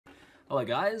Hello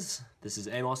guys, this is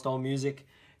Amosdoll Music,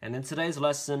 and in today's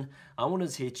lesson I want to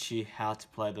teach you how to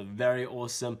play the very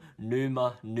awesome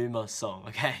Numa Numa song.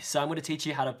 Okay, so I'm going to teach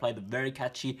you how to play the very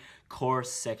catchy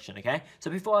chorus section. Okay, so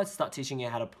before I start teaching you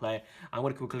how to play, I'm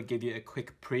going to quickly give you a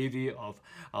quick preview of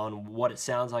on what it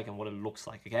sounds like and what it looks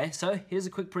like. Okay, so here's a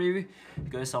quick preview. It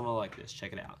goes something like this.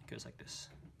 Check it out. It goes like this.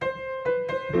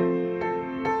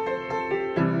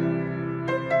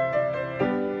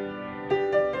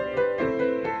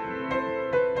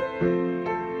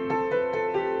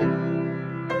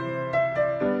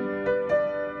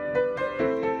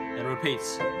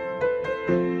 Repeats.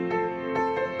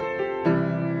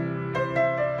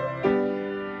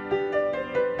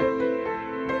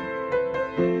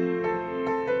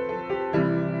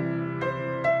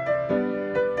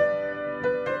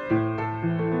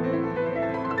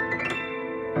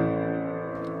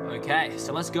 Okay,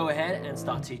 so let's go ahead and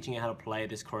start teaching you how to play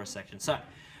this chorus section. So,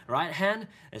 right hand,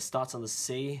 it starts on the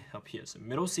C up here. So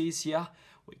middle C is here.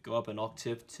 We go up an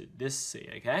octave to this C,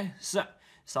 okay? So,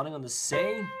 starting on the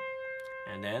C,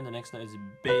 and then the next note is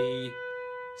B,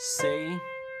 C, and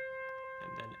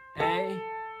then A,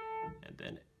 and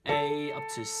then A up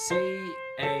to C,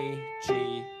 A,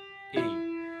 G, E.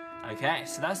 Okay,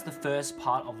 so that's the first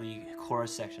part of the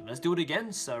chorus section. Let's do it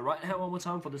again. So right hand one more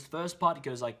time for this first part. It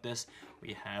goes like this.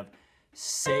 We have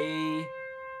C,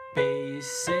 B,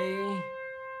 C,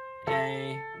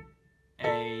 A,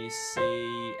 C,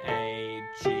 A,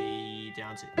 G,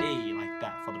 down to E, like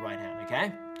that for the right hand,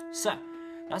 okay? So,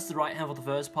 that's the right hand for the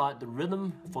first part. The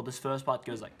rhythm for this first part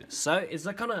goes like this. So it's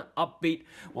like kind of upbeat,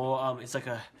 or it's like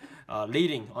a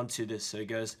leading onto this. So it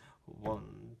goes 1,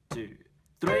 2,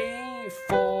 3,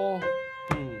 4.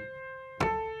 Dun,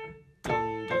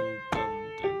 dun,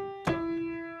 dun, dun,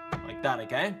 dun. Like that,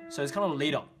 okay? So it's kind of a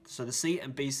lead up. So the C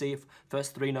and B, C,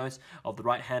 first 3 notes of the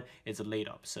right hand is a lead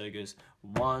up. So it goes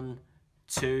 1,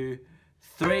 2,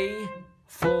 3,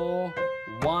 4,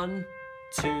 1,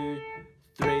 2,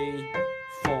 3,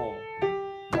 4,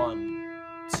 1,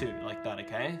 2, like that,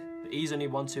 okay? The E's only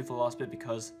 1, 2 for the last bit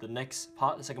because the next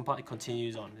part, the second part, it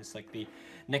continues on. It's like the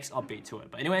next upbeat to it.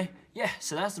 But anyway, yeah,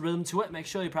 so that's the rhythm to it. Make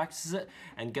sure you practice it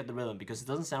and get the rhythm because it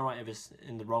doesn't sound right if it's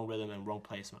in the wrong rhythm and wrong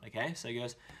placement, okay? So it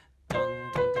goes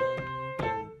dun, dun, dun,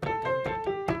 dun, dun, dun,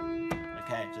 dun, dun.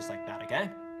 Okay, just like that, okay?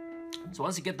 So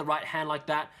once you get the right hand like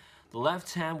that, the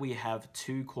left hand, we have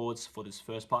 2 chords for this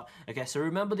first part. Okay, so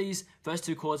remember these first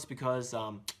 2 chords because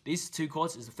these 2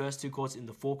 chords is the first 2 chords in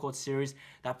the 4-chord series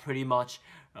that pretty much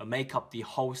make up the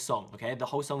whole song. Okay, the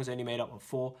whole song is only made up of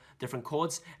 4 different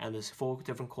chords, and there's 4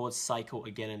 different chords cycle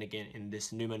again and again in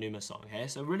this Numa Numa song. Okay,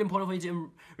 so really important for you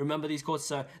to remember these chords.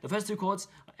 So the first 2 chords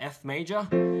are F major,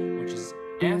 which is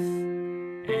F,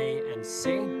 A, and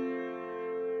C,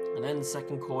 and then the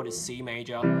second chord is C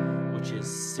major, which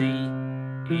is C,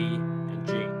 E, and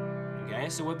G. Okay,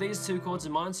 so with these 2 chords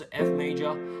in mind, so F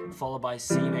major followed by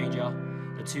C major,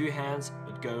 the 2 hands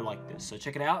would go like this. So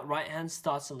check it out. Right hand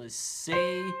starts on the C,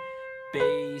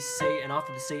 B, C, and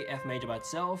after the C, F major by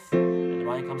itself. And the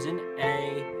right hand comes in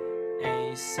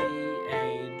A, C,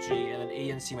 A, G, and then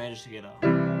E and C major together,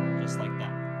 just like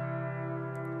that.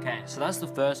 Okay, so that's the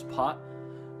first part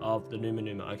of the Numa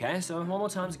Numa. Okay, so one more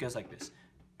time, it goes like this.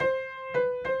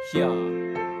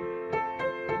 Here.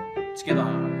 Together,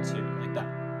 2, like that.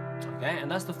 Okay,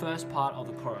 and that's the first part of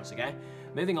the chorus, okay?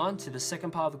 Moving on to the second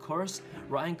part of the chorus,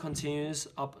 right hand continues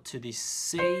up to the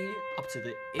C, up to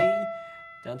the E,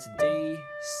 down to D,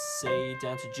 C,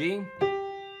 down to G,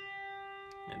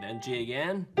 and then G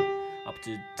again, up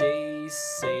to D,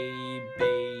 C,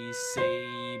 B,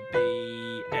 C, B,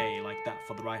 A, like that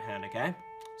for the right hand, okay?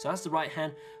 So that's the right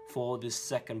hand for this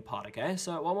second part, okay?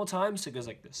 So one more time, so it goes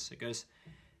like this. It goes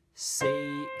C,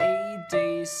 E,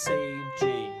 D, C, G,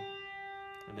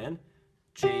 and then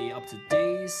G up to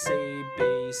D, C,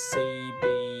 B, C,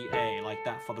 B, A, like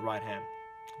that for the right hand.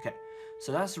 Okay,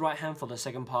 so that's the right hand for the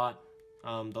second part.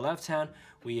 The left hand,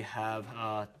 we have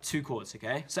 2 chords,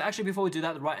 okay? So actually before we do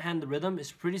that, the right hand, the rhythm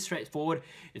is pretty straightforward.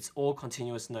 It's all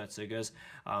continuous notes. So it goes,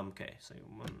 okay, so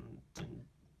 1, 2,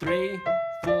 3,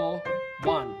 4,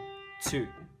 1, 2,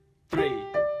 3,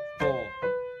 4,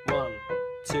 1,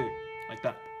 2, like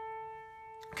that.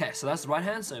 Okay, so that's the right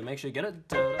hand, so make sure you get it.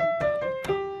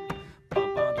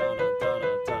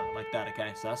 Like that,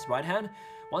 okay? So that's the right hand.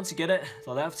 Once you get it,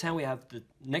 the left hand, we have the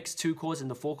next 2 chords in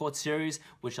the 4-chord series,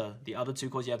 which are the other 2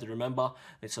 chords you have to remember.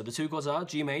 So the 2 chords are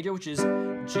G major, which is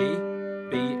G,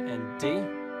 B, and D,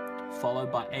 followed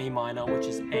by A minor, which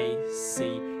is A,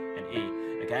 C, and E.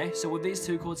 Okay, so with these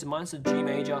 2 chords in mind, so G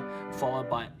major followed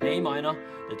by A minor,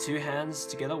 the 2 hands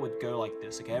together would go like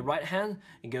this. Okay, right hand,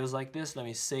 it goes like this. Let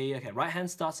me see. Okay, right hand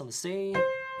starts on the C,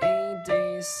 E,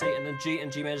 D, C, and then G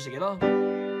and G major together,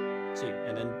 C,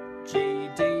 and then G,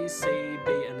 D, C,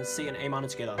 B, and then C and A minor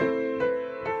together.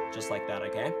 Just like that,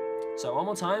 okay? So one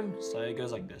more time, so it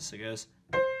goes like this. It goes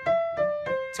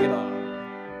together,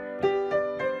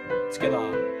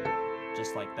 together,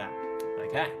 just like that,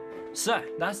 okay? So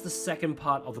that's the second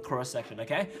part of the chorus section,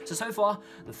 okay? So far,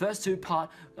 the first two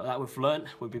parts that we've learned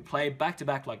will be played back to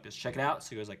back like this. Check it out,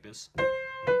 so it goes like this.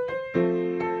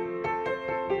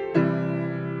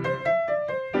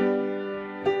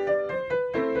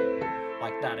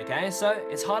 Okay, so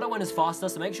it's harder when it's faster,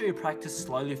 so make sure you practice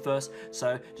slowly first.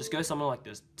 So just go something like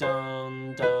this.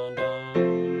 Dun dun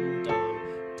dun dun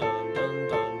dun dun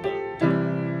dun dun dun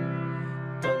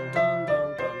dun dun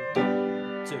dun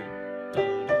dun two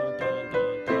dun dun dun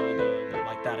dun dun dun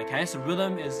like that, okay? So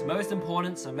rhythm is most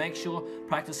important, so make sure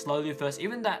practice slowly first.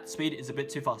 Even that speed is a bit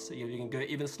too fast, so you can go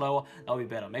even slower, that'll be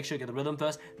better. Make sure you get the rhythm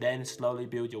first, then slowly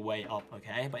build your way up,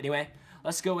 okay? But anyway,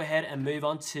 let's go ahead and move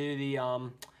on to the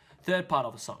third part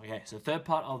of the song. Okay, so third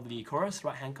part of the chorus,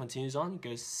 right hand continues on, it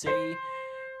goes C,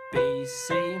 B,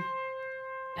 C,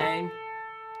 A,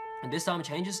 and this time it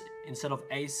changes. Instead of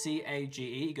A, C, A, G,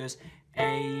 E, it goes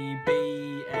A, B,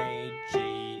 A,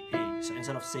 G, E. So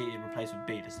instead of C, it replaces with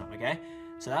B this time, okay?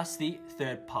 So that's the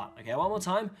third part, okay? One more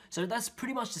time. So that's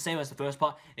pretty much the same as the first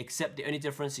part, except the only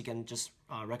difference you can just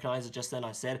recognize it just then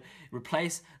I said,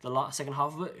 replace the second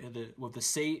half of it with the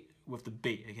C with the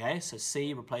B, okay? So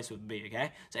C replaced with B,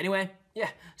 okay? So anyway,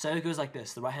 yeah, so it goes like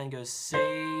this. The right hand goes C,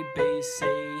 B, C,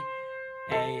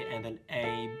 A, and then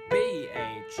A, B,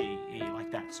 A, G, E, like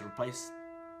that. So replace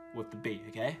with the B,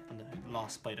 okay? And the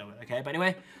last plate of it, okay? But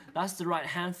anyway, that's the right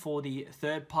hand for the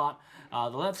third part. The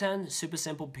left hand, super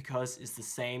simple because it's the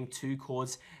same two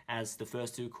chords as the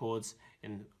first two chords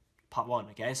in part one,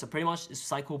 okay? So pretty much it's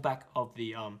cycle back of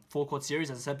the 4-chord series,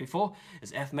 as I said before.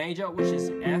 It's F major, which is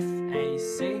F, A,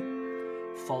 C,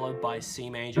 followed by C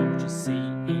major, which is C, E,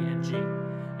 and G.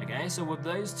 Okay, so with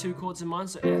those two chords in mind,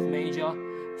 so F major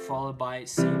followed by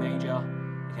C major.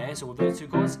 Okay, so with those two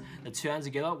chords, the two hands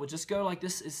together, we'll just go like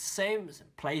this. It's the same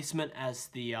placement as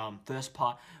the first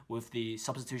part with the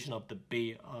substitution of the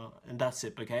B, and that's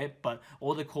it, okay? But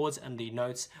all the chords and the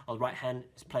notes on the right hand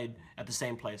is played at the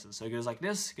same places. So it goes like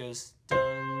this, it goes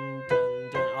dun, dun,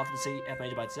 dun, after the C, F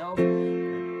major by itself,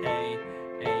 A,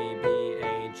 B,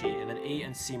 A, G, and then E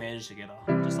and C major together,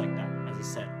 just like that, as I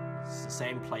said. It's the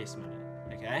same placement,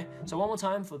 okay? So one more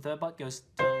time for the third part, goes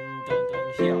dun, dun,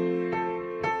 dun, here.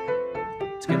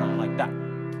 Together like that,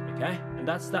 okay? And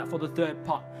that's that for the third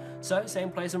part. So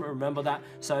same placement, remember that.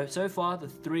 So far the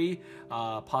three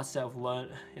parts that I've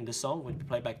learned in this song will be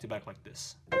played back to back like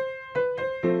this.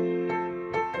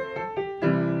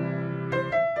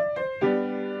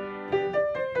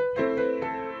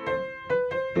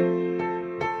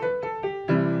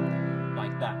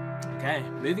 Like that, okay?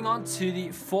 Moving on to the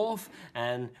fourth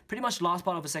and pretty much last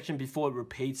part of the section before it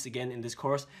repeats again in this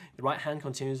chorus. The right hand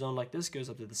continues on like this, goes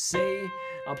up to the C,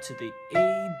 up to the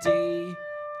E, D,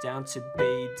 down to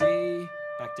B, D,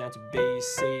 back down to B,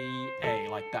 C, A,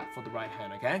 like that for the right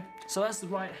hand, okay? So that's the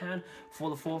right hand for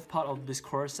the fourth part of this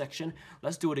chorus section.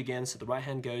 Let's do it again. So the right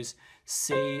hand goes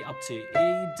C, up to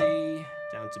E, D,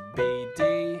 down to B,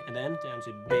 D, and then down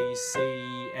to B, C,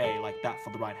 A, like that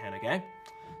for the right hand, okay?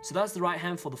 So that's the right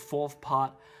hand for the fourth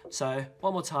part. So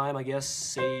one more time, I guess,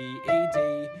 C, E,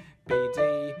 D, B,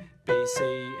 D, B, C,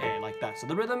 A, like that. So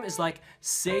the rhythm is like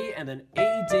C, and then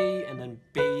E, D, and then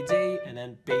B, D, and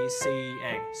then B, C,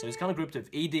 A. So it's kind of grouped with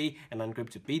E, D, and then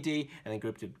grouped with B, D, and then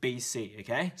grouped with B, C,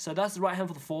 okay? So that's the right hand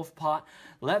for the fourth part.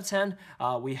 Left hand,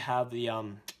 we have the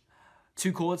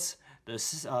two chords. The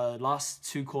last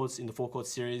two chords in the 4-chord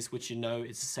series, which you know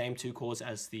is the same two chords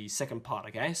as the second part,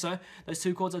 okay? So those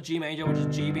two chords are G major, which is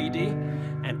G, B, D,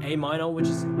 and A minor, which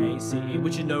is A, C, E,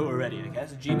 which you know already, okay?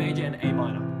 So G major and A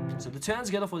minor. So the two hands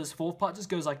together for this fourth part just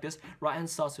goes like this. Right hand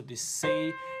starts with this C,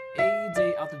 E,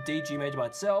 D, after D, G major by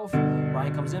itself. Right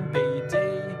hand comes in, B, D,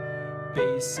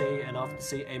 B, C, and after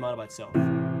C, A minor by itself.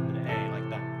 And then A, like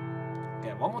that.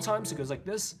 Okay, one more time, so it goes like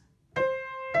this.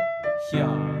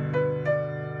 Here.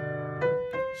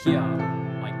 Here,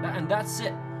 like that, and that's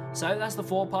it. So that's the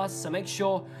 4 parts. So make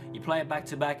sure you play it back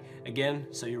to back again.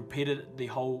 So you repeated the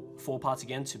whole 4 parts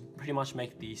again to pretty much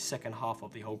make the second half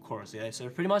of the whole chorus. Okay, so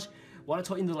pretty much what I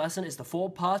taught you in the lesson is the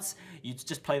 4 parts. You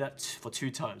just play that for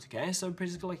 2 times. Okay, so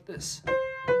basically like this.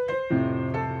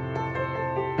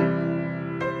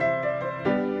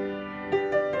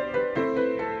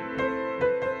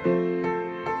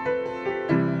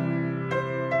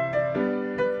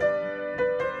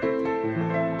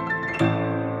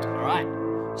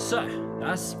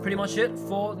 that's pretty much it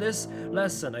for this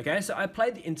lesson, okay? So I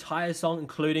played the entire song,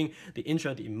 including the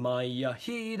intro, the Maya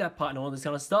He, that part and all this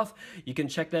kind of stuff. You can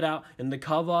check that out in the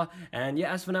cover. And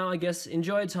yeah, as for now, I guess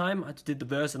enjoy your time. I did the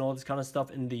verse and all this kind of stuff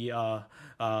in the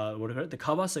the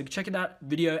cover. So check that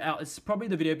video out. It's probably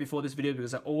the video before this video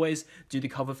because I always do the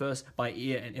cover first by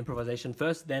ear and improvisation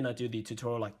first, then I do the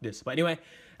tutorial like this. But anyway,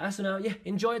 as for now, yeah,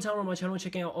 enjoy your time on my channel,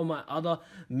 checking out all my other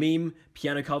meme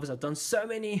piano covers. I've done so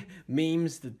many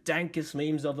memes, the dankest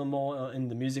memes of them all in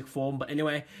the music form. But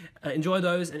anyway, enjoy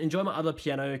those and enjoy my other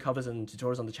piano covers and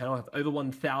tutorials on the channel. I have over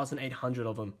 1,800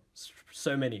 of them.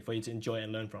 So many for you to enjoy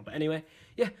and learn from. But anyway,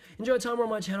 yeah, enjoy your time on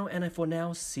my channel, and for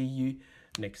now, see you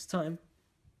next time.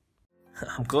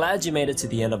 I'm glad you made it to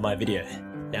the end of my video.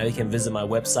 Now you can visit my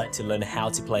website to learn how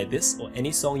to play this or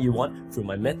any song you want through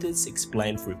my methods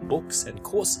explained through books and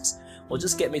courses, or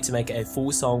just get me to make a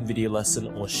full song video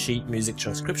lesson or sheet music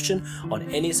transcription on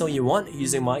any song you want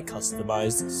using my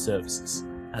customized services.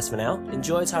 As for now,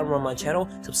 enjoy your time on my channel,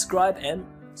 subscribe, and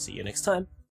see you next time.